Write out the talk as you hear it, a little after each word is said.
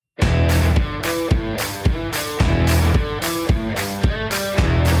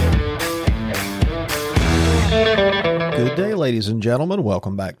day, ladies and gentlemen.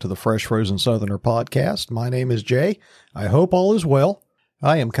 Welcome back to the Fresh Frozen Southerner podcast. My name is Jay. I hope all is well.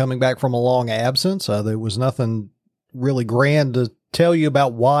 I am coming back from a long absence. There was nothing really grand to tell you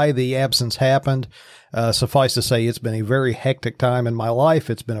about why the absence happened. Suffice to say, it's been a very hectic time in my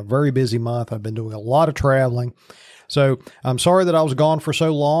life. It's been a very busy month. I've been doing a lot of traveling. So I'm sorry that I was gone for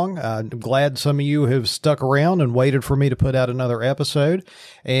so long. I'm glad some of you have stuck around and waited for me to put out another episode.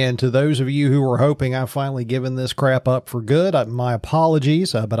 And to those of you who were hoping I've finally given this crap up for good, my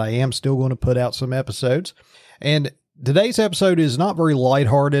apologies, but I am still going to put out some episodes. And today's episode is not very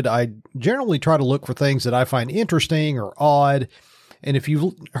lighthearted. I generally try to look for things that I find interesting or odd. And if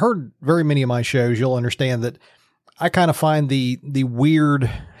you've heard very many of my shows, you'll understand that I kind of find the weird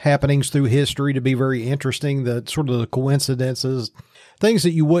happenings through history to be very interesting, the sort of the coincidences, things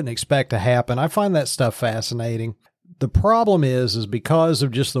that you wouldn't expect to happen. I find that stuff fascinating. The problem is because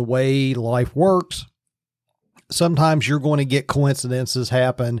of just the way life works, sometimes you're going to get coincidences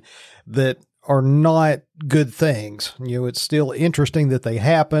happen that are not good things. You know, it's still interesting that they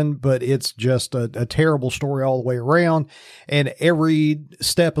happen, but it's just a terrible story all the way around. And every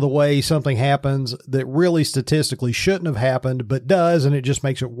step of the way, something happens that really statistically shouldn't have happened, but does, and it just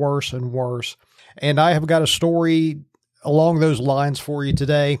makes it worse and worse. And I have got a story along those lines for you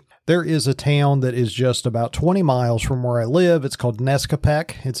today. There is a town that is just about 20 miles from where I live. It's called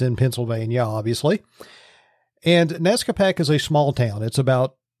Nescopeck. It's in Pennsylvania, obviously. And Nescopeck is a small town. It's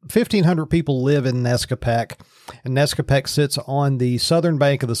about 1,500 people live in Nescopeck, and Nescopeck sits on the southern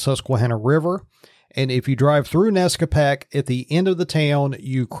bank of the Susquehanna River. And if you drive through Nescopeck, at the end of the town,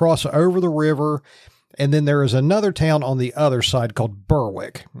 you cross over the river, and then there is another town on the other side called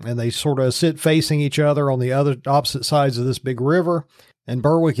Berwick. And they sort of sit facing each other on the other opposite sides of this big river. And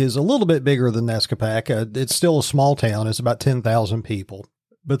Berwick is a little bit bigger than Nescopeck. It's still a small town. It's about 10,000 people.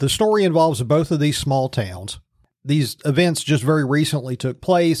 But the story involves both of these small towns. These events just very recently took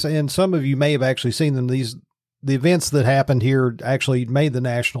place, and some of you may have actually seen them. The events that happened here actually made the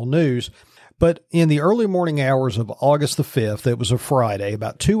national news. But in the early morning hours of August the 5th, it was a Friday,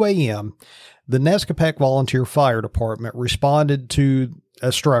 about 2 a.m., the Nescopeck Volunteer Fire Department responded to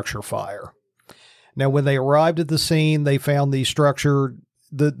a structure fire. Now, when they arrived at the scene, they found the structure,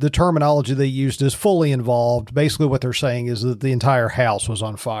 the terminology they used is fully involved. Basically, what they're saying is that the entire house was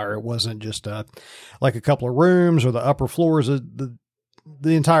on fire. It wasn't just like a couple of rooms or the upper floors. The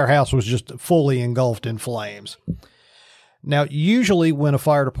entire house was just fully engulfed in flames. Now, usually when a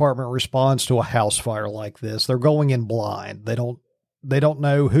fire department responds to a house fire like this, they're going in blind. They don't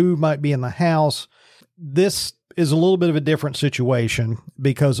know who might be in the house. This is a little bit of a different situation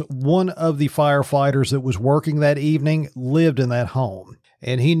because one of the firefighters that was working that evening lived in that home,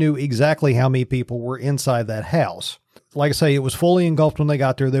 and he knew exactly how many people were inside that house. Like I say, it was fully engulfed when they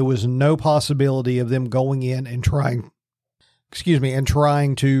got there. There was no possibility of them going in and trying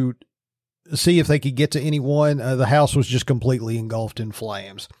to see if they could get to anyone. The house was just completely engulfed in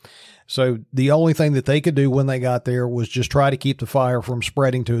flames. So the only thing that they could do when they got there was just try to keep the fire from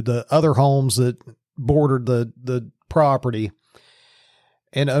spreading to the other homes that bordered the property.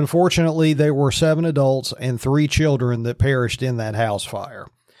 And unfortunately, there were 7 adults and 3 children that perished in that house fire.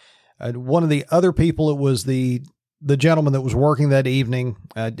 One of the other people, it was the gentleman that was working that evening.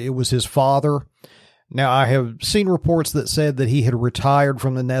 It was his father. Now, I have seen reports that said that he had retired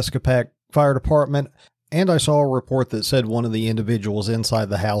from the Nescopeck Fire Department, and I saw a report that said one of the individuals inside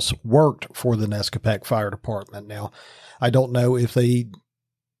the house worked for the Nescopeck Fire Department. Now, I don't know if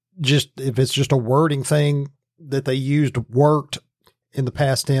it's just a wording thing that they used, worked in the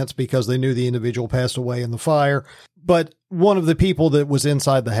past tense because they knew the individual passed away in the fire. But one of the people that was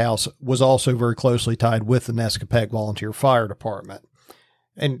inside the house was also very closely tied with the Nescopeck Volunteer Fire Department.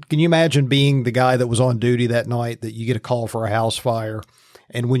 And can you imagine being the guy that was on duty that night that you get a call for a house fire?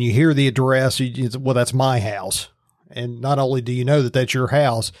 And when you hear the address, well, that's my house. And not only do you know that that's your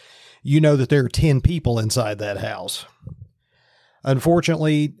house, you know that there are 10 people inside that house.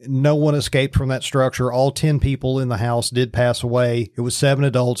 Unfortunately, no one escaped from that structure. All 10 people in the house did pass away. It was 7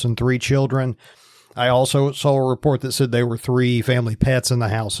 adults and 3 children. I also saw a report that said there were 3 family pets in the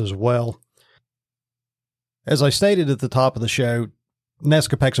house as well. As I stated at the top of the show,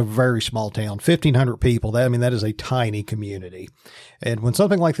 Nescopeck's a very small town, 1,500 people. That is a tiny community. And when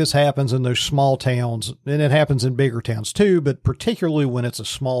something like this happens in those small towns, and it happens in bigger towns too, but particularly when it's a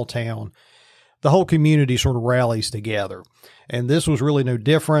small town, the whole community sort of rallies together. And this was really no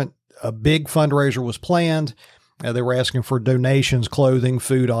different. A big fundraiser was planned. They were asking for donations, clothing,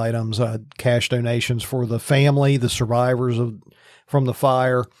 food items, cash donations for the family, the survivors from the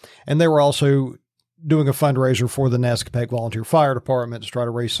fire. And they were also doing a fundraiser for the Nescopeck Volunteer Fire Department to try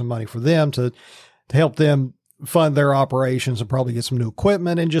to raise some money for them to help them fund their operations and probably get some new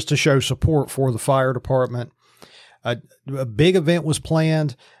equipment and just to show support for the fire department. A big event was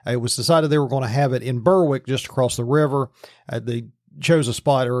planned. It was decided they were going to have it in Berwick, just across the river. They chose a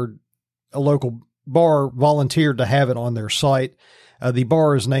spot, or a local bar volunteered to have it on their site. The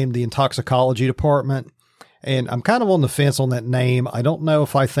bar is named the Intoxicology Department, and I'm kind of on the fence on that name. I don't know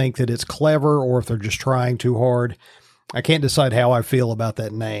if I think that it's clever or if they're just trying too hard. I can't decide how I feel about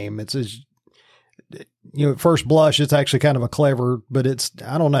that name. It's at first blush, it's actually kind of a clever, but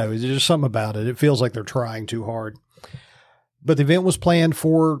I don't know. There's just something about it. It feels like they're trying too hard. But the event was planned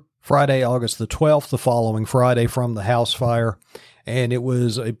for Friday, August the 12th, the following Friday from the house fire. And it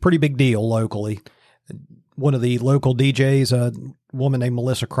was a pretty big deal locally. One of the local DJs, a woman named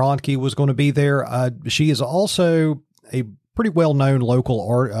Melissa Kroenke, was going to be there. She is also a pretty well-known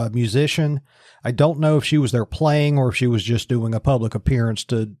local musician. I don't know if she was there playing or if she was just doing a public appearance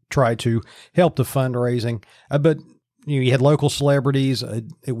to try to help the fundraising. But you had local celebrities.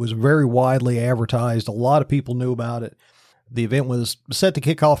 It was very widely advertised. A lot of people knew about it. The event was set to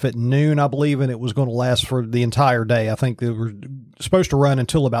kick off at noon, I believe, and it was going to last for the entire day. I think they were supposed to run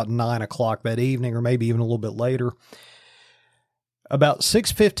until about 9 o'clock that evening, or maybe even a little bit later. About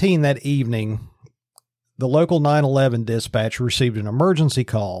 6:15 that evening, the local 911 dispatch received an emergency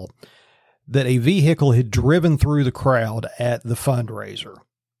call that a vehicle had driven through the crowd at the fundraiser.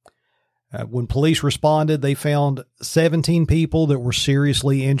 When police responded, they found 17 people that were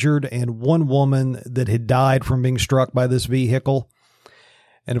seriously injured and one woman that had died from being struck by this vehicle.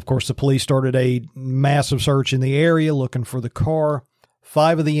 And of course, the police started a massive search in the area looking for the car.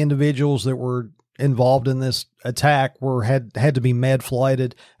 5 of the individuals that were involved in this attack had to be med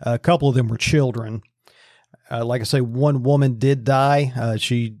flighted. A couple of them were children. Like I say, one woman did die.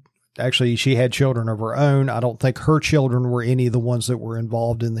 She had children of her own. I don't think her children were any of the ones that were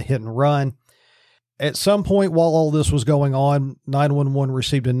involved in the hit and run. At some point while all this was going on, 911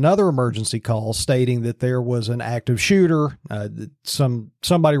 received another emergency call stating that there was an active shooter.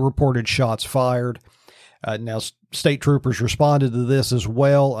 Somebody reported shots fired. Now, state troopers responded to this as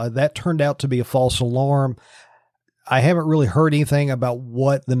well. That turned out to be a false alarm. I haven't really heard anything about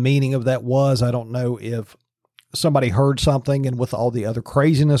what the meaning of that was. I don't know if somebody heard something, and with all the other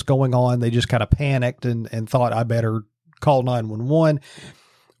craziness going on, they just kind of panicked and thought, I better call 911,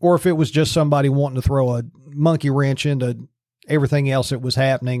 or if it was just somebody wanting to throw a monkey wrench into everything else that was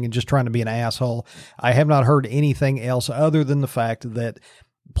happening and just trying to be an asshole. I have not heard anything else other than the fact that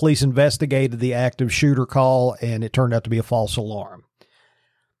police investigated the active shooter call, and it turned out to be a false alarm.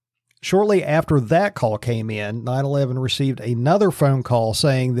 Shortly after that call came in, 911 received another phone call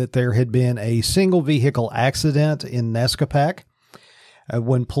saying that there had been a single vehicle accident in Nescopeck.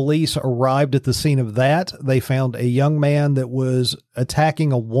 When police arrived at the scene of that, they found a young man that was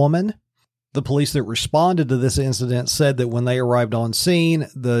attacking a woman. The police that responded to this incident said that when they arrived on scene,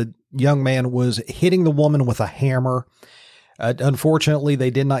 the young man was hitting the woman with a hammer. Unfortunately,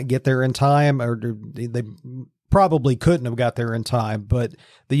 they did not get there in time, or they probably couldn't have got there in time, but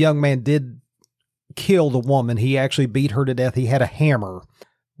the young man did kill the woman. He actually beat her to death. He had a hammer.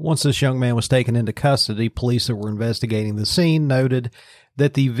 Once this young man was taken into custody, police that were investigating the scene noted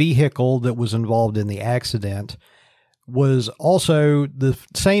that the vehicle that was involved in the accident was also the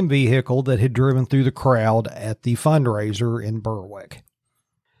same vehicle that had driven through the crowd at the fundraiser in Berwick.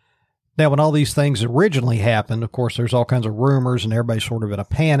 Now, when all these things originally happened, of course, there's all kinds of rumors and everybody's sort of in a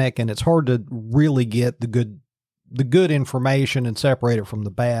panic, and it's hard to really get the good information and separate it from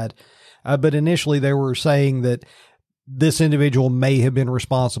the bad. But initially they were saying that this individual may have been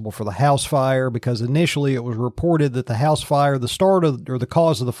responsible for the house fire, because initially it was reported that the house fire, the start of, or the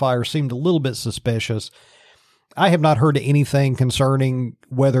cause of the fire, seemed a little bit suspicious. I have not heard anything concerning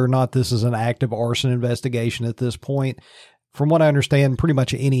whether or not this is an active arson investigation at this point. From what I understand, pretty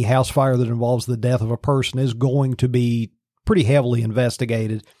much any house fire that involves the death of a person is going to be pretty heavily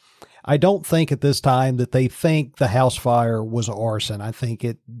investigated. I don't think at this time that they think the house fire was arson. I think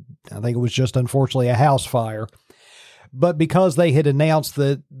it was just unfortunately a house fire. But because they had announced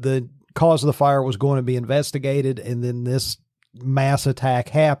that the cause of the fire was going to be investigated, and then this mass attack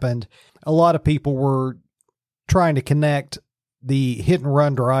happened, a lot of people were trying to connect the hit and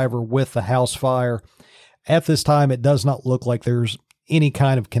run driver with the house fire. At this time, it does not look like there's any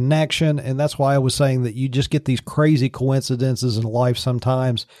kind of connection. And that's why I was saying that you just get these crazy coincidences in life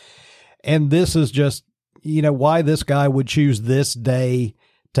sometimes. And this is just, why this guy would choose this day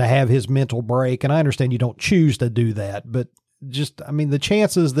to have his mental break. And I understand you don't choose to do that, but the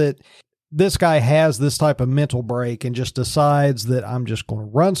chances that this guy has this type of mental break and just decides that I'm just going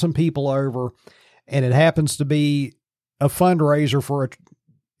to run some people over, and it happens to be a fundraiser for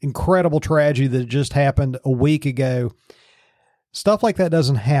incredible tragedy that just happened a week ago. Stuff like that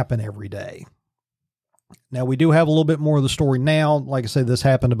doesn't happen every day. Now, we do have a little bit more of the story now. Like I said, this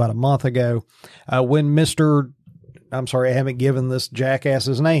happened about a month ago when I'm sorry, I haven't given this jackass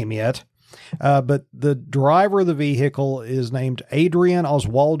his name yet. But the driver of the vehicle is named Adrian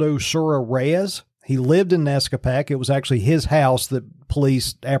Oswaldo Sura Reyes. He lived in Nescapac. It was actually his house that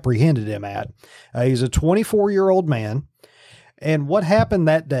police apprehended him at. He's a 24-year-old man. And what happened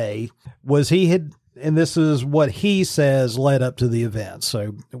that day was and this is what he says led up to the event.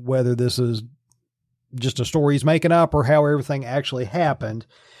 So whether this is just a story he's making up or how everything actually happened.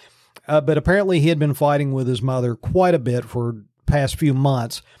 But apparently he had been fighting with his mother quite a bit for the past few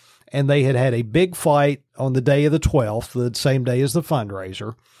months. And they had had a big fight on the day of the 12th, the same day as the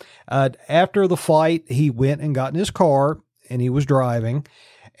fundraiser. After the fight, he went and got in his car and he was driving.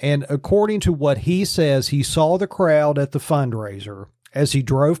 And according to what he says, he saw the crowd at the fundraiser as he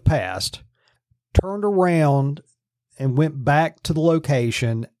drove past, turned around and went back to the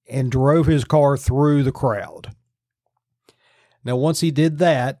location and drove his car through the crowd. Now, once he did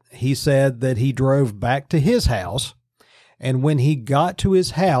that, he said that he drove back to his house. And when he got to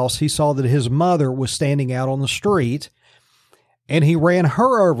his house, he saw that his mother was standing out on the street and he ran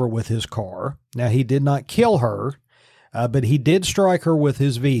her over with his car. Now, he did not kill her. But he did strike her with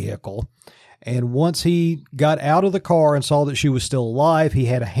his vehicle. And once he got out of the car and saw that she was still alive, he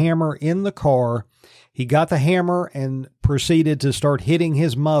had a hammer in the car. He got the hammer and proceeded to start hitting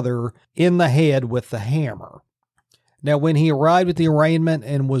his mother in the head with the hammer. Now, when he arrived at the arraignment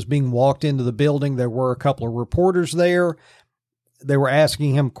and was being walked into the building, there were a couple of reporters there. They were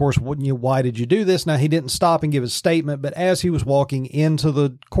asking him, of course, why did you do this? Now, he didn't stop and give his statement, but as he was walking into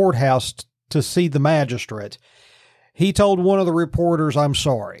the courthouse to see the magistrate, he told one of the reporters, "I'm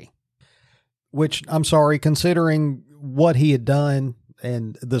sorry," which I'm sorry, considering what he had done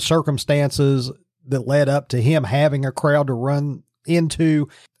and the circumstances that led up to him having a crowd to run into.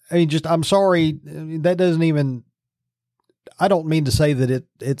 I mean, I'm sorry. That doesn't even, I don't mean to say that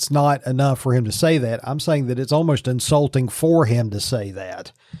it's not enough for him to say that. I'm saying that it's almost insulting for him to say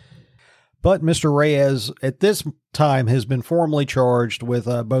that. But Mr. Reyes at this time has been formally charged with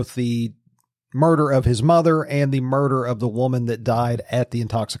both the murder of his mother and the murder of the woman that died at the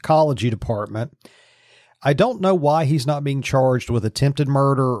toxicology department. I don't know why he's not being charged with attempted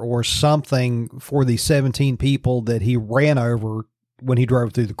murder or something for the 17 people that he ran over when he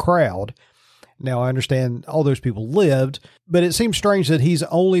drove through the crowd. Now, I understand all those people lived, but it seems strange that he's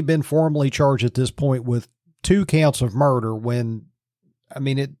only been formally charged at this point with 2 counts of murder when, I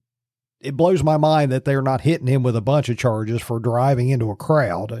mean, it blows my mind that they're not hitting him with a bunch of charges for driving into a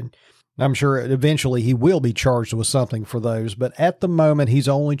crowd. And I'm sure eventually he will be charged with something for those, but at the moment he's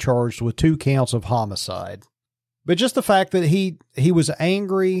only charged with 2 counts of homicide. But just the fact that he was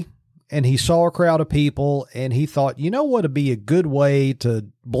angry and he saw a crowd of people and he thought, you know what would be a good way to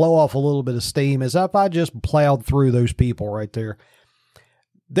blow off a little bit of steam is if I just plowed through those people right there.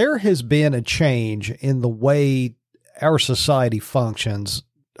 There has been a change in the way our society functions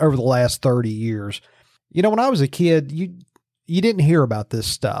over the last 30 years. You know, when I was a kid, you didn't hear about this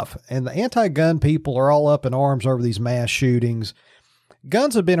stuff. And the anti-gun people are all up in arms over these mass shootings.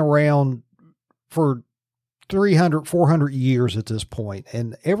 Guns have been around for 300, 400 years at this point.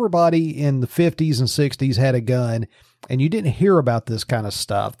 And everybody in the 50s and 60s had a gun, and you didn't hear about this kind of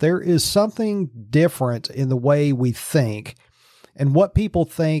stuff. There is something different in the way we think and what people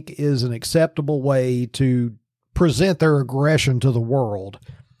think is an acceptable way to present their aggression to the world.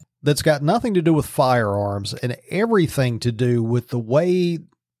 That's got nothing to do with firearms and everything to do with the way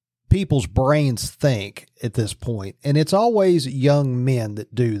people's brains think at this point. And it's always young men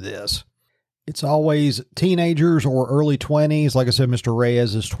that do this. It's always teenagers or early 20s. Like I said, Mr.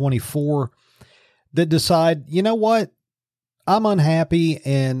 Reyes is 24 that decide, you know what? I'm unhappy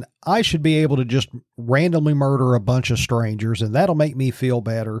and I should be able to just randomly murder a bunch of strangers and that'll make me feel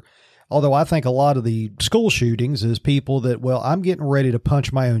better. Although I think a lot of the school shootings is people that, well, I'm getting ready to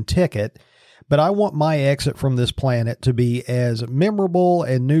punch my own ticket, but I want my exit from this planet to be as memorable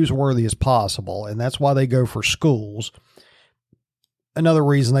and newsworthy as possible. And that's why they go for schools. Another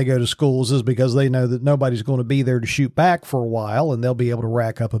reason they go to schools is because they know that nobody's going to be there to shoot back for a while and they'll be able to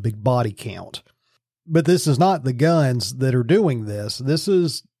rack up a big body count. But this is not the guns that are doing this. This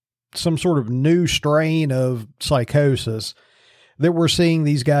is some sort of new strain of psychosis that we're seeing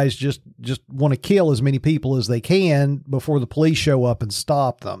these guys just want to kill as many people as they can before the police show up and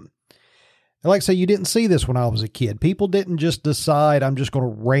stop them. And like I say, you didn't see this when I was a kid. People didn't just decide I'm just going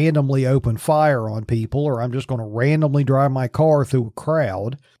to randomly open fire on people or I'm just going to randomly drive my car through a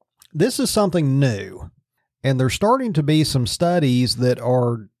crowd. This is something new. And there's starting to be some studies that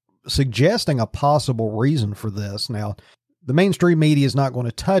are suggesting a possible reason for this. Now, the mainstream media is not going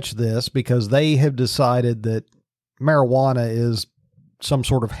to touch this because they have decided that marijuana is some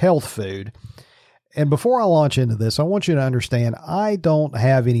sort of health food. And before I launch into this, I want you to understand I don't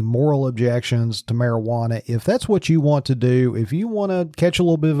have any moral objections to marijuana. If that's what you want to do, if you want to catch a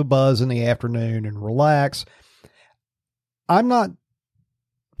little bit of a buzz in the afternoon and relax, I'm not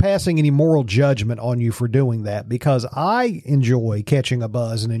passing any moral judgment on you for doing that because I enjoy catching a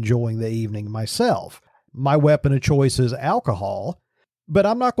buzz and enjoying the evening myself. My weapon of choice is alcohol, but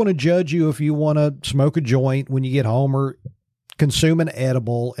I'm not going to judge you if you want to smoke a joint when you get home or consume an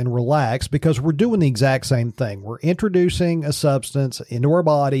edible and relax, because we're doing the exact same thing. We're introducing a substance into our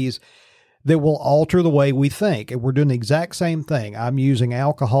bodies that will alter the way we think. And we're doing the exact same thing. I'm using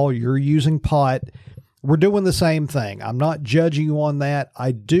alcohol. You're using pot. We're doing the same thing. I'm not judging you on that.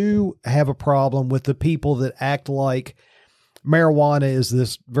 I do have a problem with the people that act like marijuana is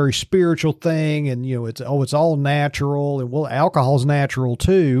this very spiritual thing. And, it's all natural. And alcohol's natural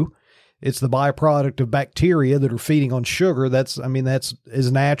too. It's the byproduct of bacteria that are feeding on sugar. That's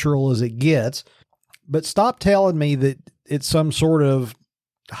as natural as it gets. But stop telling me that it's some sort of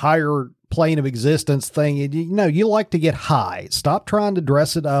higher plane of existence thing. You like to get high. Stop trying to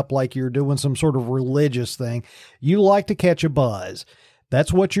dress it up like you're doing some sort of religious thing. You like to catch a buzz.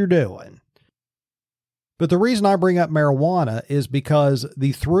 That's what you're doing. But the reason I bring up marijuana is because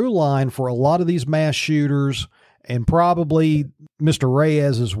the through line for a lot of these mass shooters, and probably Mr.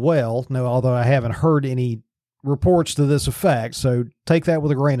 Reyes as well. No, although I haven't heard any reports to this effect, so take that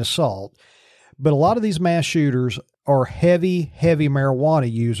with a grain of salt. But a lot of these mass shooters are heavy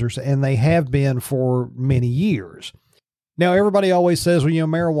marijuana users, and they have been for many years. Now, everybody always says,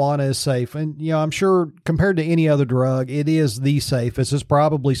 marijuana is safe. And, I'm sure compared to any other drug, it is the safest. It's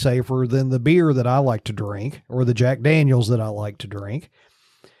probably safer than the beer that I like to drink or the Jack Daniels that I like to drink.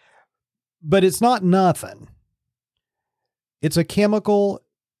 But it's not nothing. It's a chemical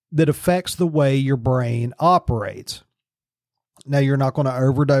that affects the way your brain operates. Now, you're not going to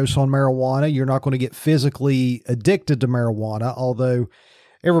overdose on marijuana. You're not going to get physically addicted to marijuana, although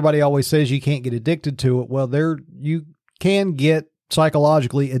everybody always says you can't get addicted to it. Well, you can get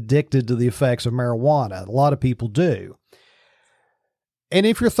psychologically addicted to the effects of marijuana. A lot of people do. And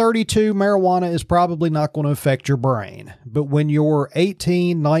if you're 32, marijuana is probably not going to affect your brain. But when you're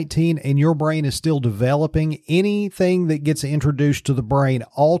 18, 19, and your brain is still developing, anything that gets introduced to the brain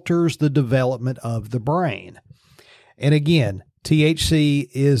alters the development of the brain. And again, THC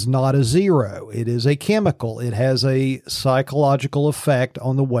is not a zero. It is a chemical. It has a psychological effect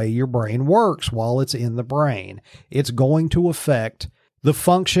on the way your brain works while it's in the brain. It's going to affect the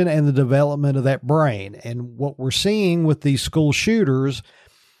function and the development of that brain. And what we're seeing with these school shooters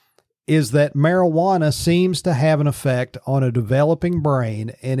is that marijuana seems to have an effect on a developing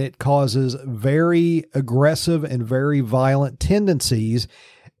brain, and it causes very aggressive and very violent tendencies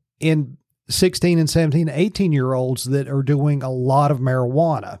in 16 and 17, 18-year-olds that are doing a lot of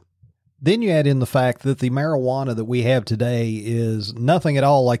marijuana. Then you add in the fact that the marijuana that we have today is nothing at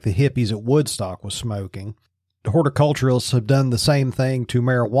all like the hippies at Woodstock was smoking. Horticulturalists have done the same thing to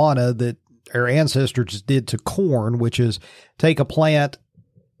marijuana that our ancestors did to corn, which is take a plant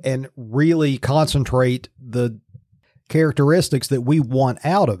and really concentrate the characteristics that we want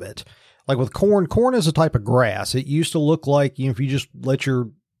out of it. Like with corn is a type of grass. It used to look like, if you just let your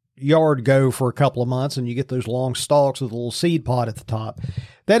yard go for a couple of months and you get those long stalks with a little seed pod at the top.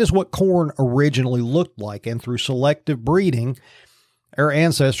 That is what corn originally looked like. And through selective breeding, our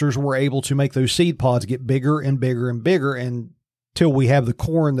ancestors were able to make those seed pods get bigger and bigger and bigger until we have the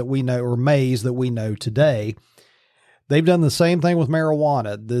corn that we know, or maize that we know today. They've done the same thing with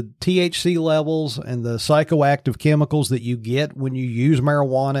marijuana. The THC levels and the psychoactive chemicals that you get when you use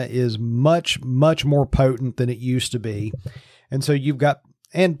marijuana is much, much more potent than it used to be. And so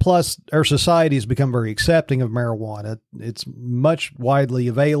and plus our society has become very accepting of marijuana. It's much widely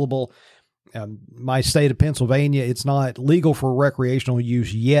available. My state of Pennsylvania, it's not legal for recreational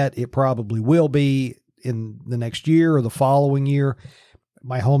use yet. It probably will be in the next year or the following year.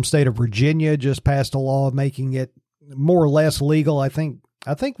 My home state of Virginia just passed a law making it more or less legal. I think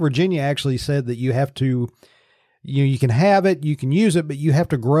Virginia actually said that you have to, you can have it, you can use it, but you have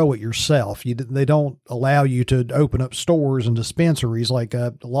to grow it yourself. They don't allow you to open up stores and dispensaries like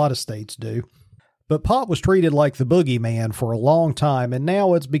a lot of states do. But pot was treated like the boogeyman for a long time, and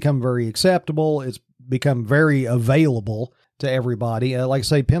now it's become very acceptable. It's become very available to everybody. Like I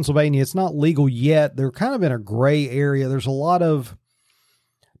say, Pennsylvania, it's not legal yet. They're kind of in a gray area. There's a lot of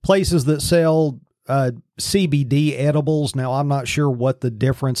places that sell CBD edibles. Now, I'm not sure what the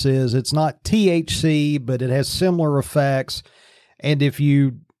difference is. It's not THC, but it has similar effects. And if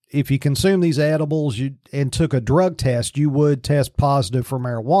you consume these edibles and took a drug test, you would test positive for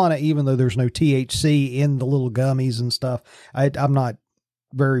marijuana, even though there's no THC in the little gummies and stuff. I'm not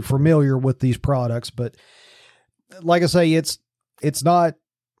very familiar with these products, but like I say, it's not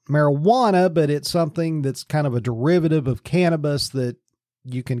marijuana, but it's something that's kind of a derivative of cannabis that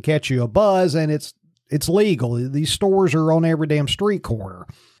you can catch you a buzz, and it's legal. These stores are on every damn street corner.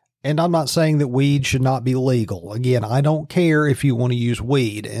 And I'm not saying that weed should not be legal. Again, I don't care if you want to use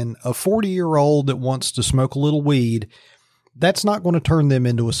weed. And a 40-year-old that wants to smoke a little weed, that's not going to turn them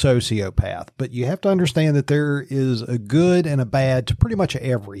into a sociopath. But you have to understand that there is a good and a bad to pretty much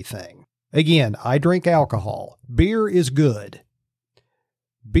everything. Again, I drink alcohol. Beer is good.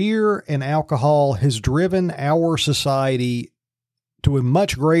 Beer and alcohol has driven our society to a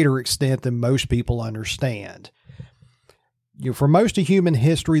much greater extent than most people understand. For most of human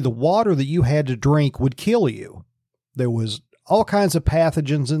history, the water that you had to drink would kill you. There was all kinds of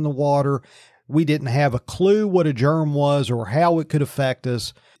pathogens in the water. We didn't have a clue what a germ was or how it could affect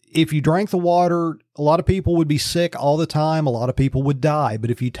us. If you drank the water, a lot of people would be sick all the time. A lot of people would die. But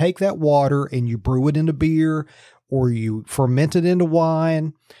if you take that water and you brew it into beer, or you ferment it into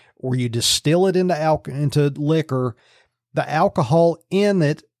wine, or you distill it into liquor, the alcohol in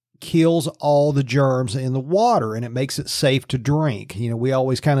it kills all the germs in the water, and it makes it safe to drink. We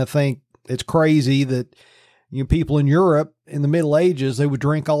always kind of think it's crazy that people in Europe in the Middle Ages, they would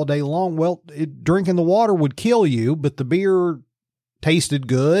drink all day long. Well, drinking the water would kill you, but the beer tasted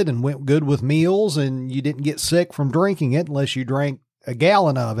good and went good with meals, and you didn't get sick from drinking it unless you drank a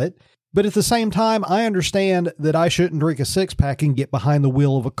gallon of it. But at the same time, I understand that I shouldn't drink a six-pack and get behind the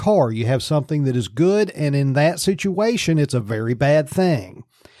wheel of a car. You have something that is good, and in that situation, it's a very bad thing.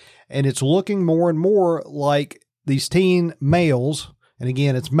 And it's looking more and more like these teen males, and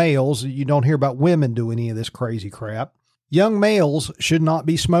again, it's males. You don't hear about women do any of this crazy crap. Young males should not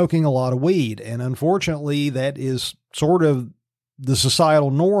be smoking a lot of weed, and unfortunately, that is sort of the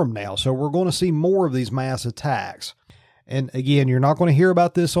societal norm now. So we're going to see more of these mass attacks. And again, you're not going to hear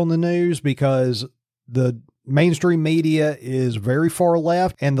about this on the news because the mainstream media is very far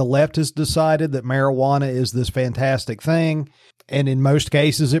left, and the left has decided that marijuana is this fantastic thing. And in most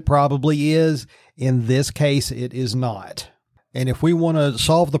cases, it probably is. In this case, it is not. And if we want to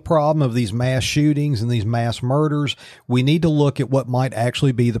solve the problem of these mass shootings and these mass murders, we need to look at what might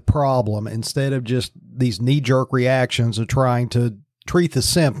actually be the problem instead of just these knee-jerk reactions of trying to treat the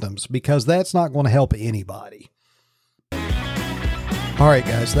symptoms, because that's not going to help anybody. All right,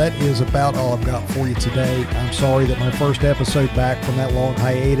 guys, that is about all I've got for you today. I'm sorry that my first episode back from that long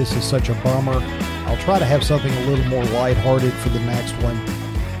hiatus is such a bummer. I'll try to have something a little more lighthearted for the next one.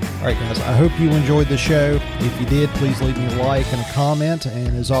 All right, guys, I hope you enjoyed the show. If you did, please leave me a like and a comment.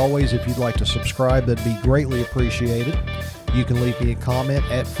 And as always, if you'd like to subscribe, that'd be greatly appreciated. You can leave me a comment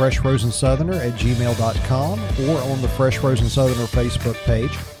at freshfrozensoutherner@gmail.com or on the Fresh Frozen Southerner Facebook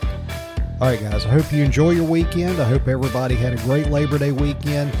page. All right, guys, I hope you enjoy your weekend. I hope everybody had a great Labor Day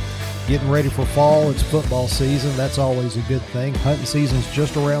weekend. Getting ready for fall. It's football season. That's always a good thing. Hunting season's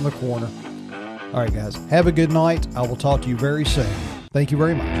just around the corner. All right, guys, have a good night. I will talk to you very soon. Thank you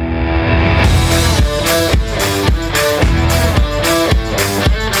very much.